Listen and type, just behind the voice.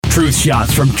Truth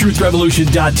Shots from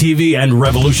TruthRevolution.tv and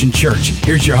Revolution Church.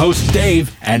 Here's your host,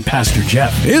 Dave, and Pastor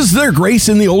Jeff. Is there grace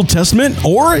in the Old Testament,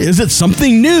 or is it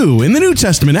something new in the New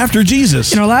Testament after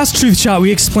Jesus? In our last Truth Shot,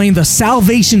 we explained the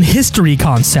salvation history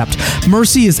concept.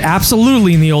 Mercy is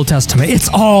absolutely in the Old Testament. It's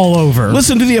all over.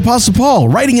 Listen to the Apostle Paul,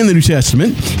 writing in the New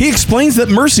Testament. He explains that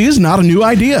mercy is not a new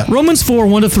idea. Romans 4,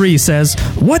 1-3 says,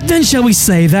 "What then shall we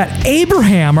say that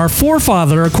Abraham, our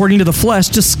forefather, according to the flesh,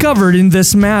 discovered in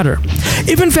this matter?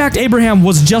 If in fact Abraham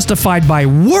was justified by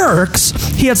works,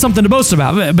 he had something to boast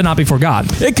about, but not before God."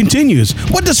 It continues.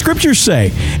 What does Scripture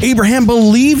say? Abraham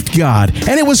believed God,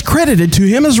 and it was credited to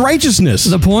him as righteousness.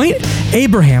 The point?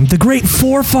 Abraham, the great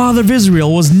forefather of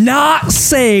Israel, was not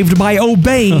saved by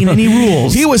obeying any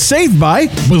rules. He was saved by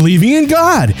believing in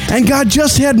God, and God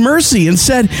just had mercy and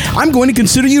said, "I'm going to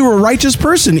consider you a righteous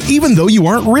person, even though you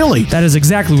aren't really." That is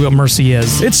exactly what mercy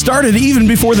is. It started even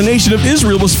before the nation of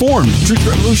Israel was formed.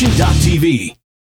 TruthRevolution.tv.